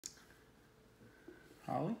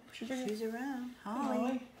Holly? She's around. Holly.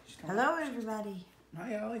 Holly. Hello, everybody.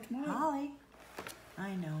 Hi, Holly. Come on. Holly.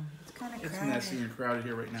 I know. It's kind of crowded. It's messy and crowded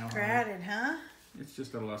here right now. Crowded, huh? It's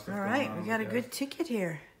just got a lot of stuff All going right, on. we got a good ticket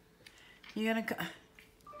here. You gonna go?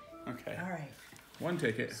 Okay. All right. One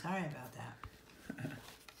ticket. Sorry about that.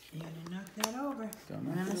 You're gonna knock that over. Don't I'm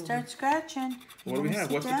knock gonna it start scratching. What do we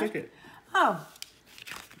have? What's the ticket? Oh,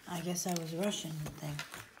 I guess I was rushing the thing.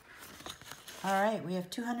 All right, we have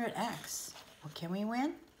 200X. What can we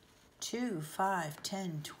win? 2, 5,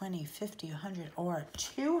 10, 20, 50, 100, or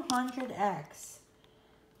 200X.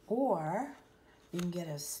 Or you can get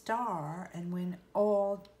a star and win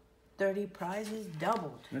all 30 prizes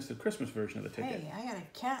doubled. That's the Christmas version of the ticket. Hey, I got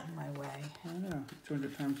a cat in my way. I know.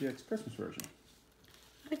 200 times the X Christmas version.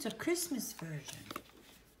 It's a Christmas version.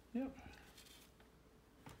 Yep.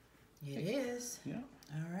 It is. Yep.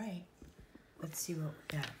 All right. Let's see what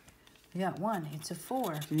we got. We got one. It's a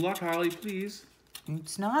 4. Some luck, Holly, please.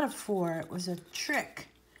 It's not a 4. It was a trick.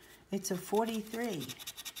 It's a 43.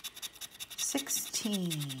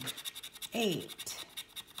 16. 8.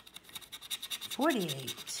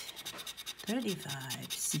 48. 35.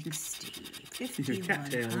 60.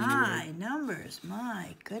 51. High numbers.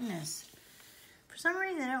 My goodness. For some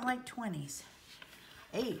reason, I don't like 20s.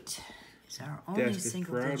 8 is our only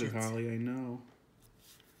single digit. Holly, I know.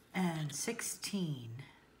 And 16.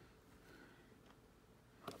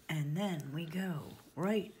 And then we go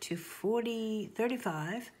right to 40,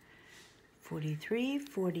 35, 43,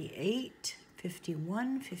 48,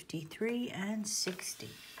 51, 53, and 60.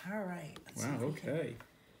 All right. Let's wow, see if we okay.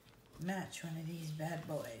 can match one of these bad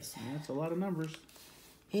boys. That's a lot of numbers.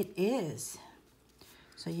 It is.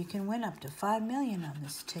 So you can win up to $5 million on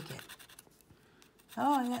this ticket.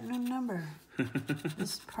 Oh, I got no number.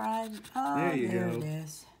 This prize. Oh, there it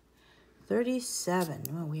is. 37.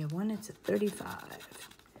 Well, we have one that's at 35.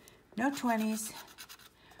 No 20s.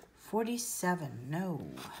 47. No.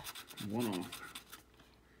 One off.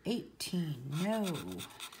 18. No.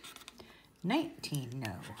 19.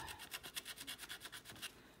 No.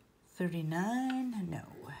 39. No.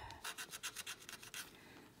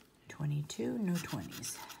 22. No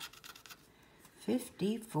 20s.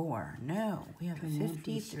 54. No. We have a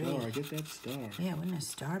 53. Star. Get that star. Yeah, wouldn't a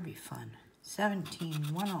star be fun?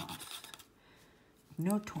 17. One off.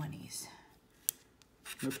 No 20s.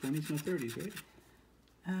 No 20s, no 30s,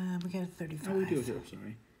 right? We got a 35. Oh, we do. I'm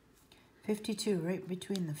sorry. 52, right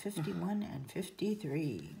between the 51 and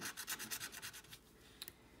 53.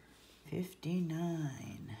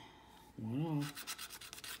 59. One off.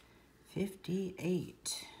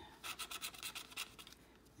 58.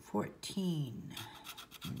 14.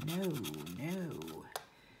 No.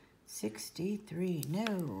 63.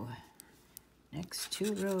 No. Next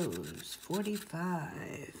 2 rows.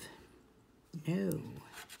 45. No.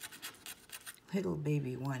 Little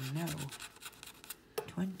baby one. No.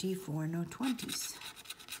 24. No 20s.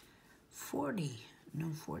 40. No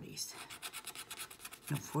 40s.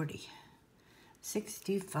 No 40.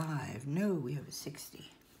 65. No, we have a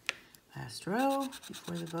 60. Last row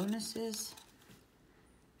before the bonuses.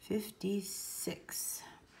 56.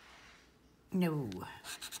 No.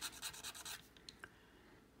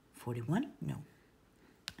 41. No.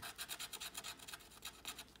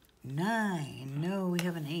 9. No, we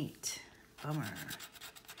have an 8. Bummer.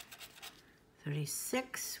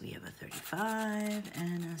 36. We have a 35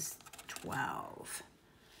 and a 12.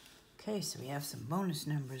 Okay, so we have some bonus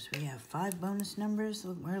numbers. We have 5 bonus numbers.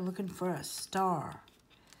 We're looking for a star.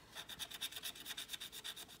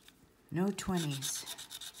 No 20s.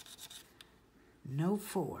 No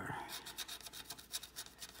 4.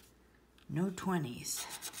 No 20s.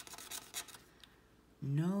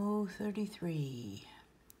 No 33.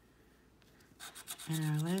 And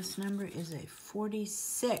our last number is a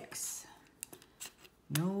 46.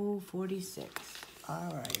 No 46.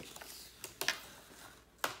 All right.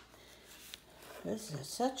 This is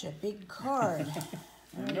such a big card.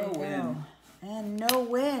 No win. And no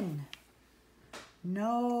win.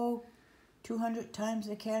 No 200 times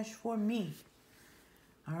the cash for me.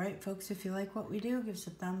 All right, folks, if you like what we do, give us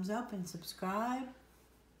a thumbs up and subscribe.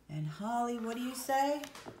 And Holly, what do you say?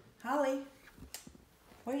 Holly,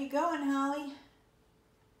 where are you going, Holly?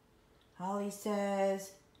 Holly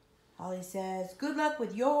says, good luck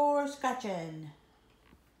with your scratching.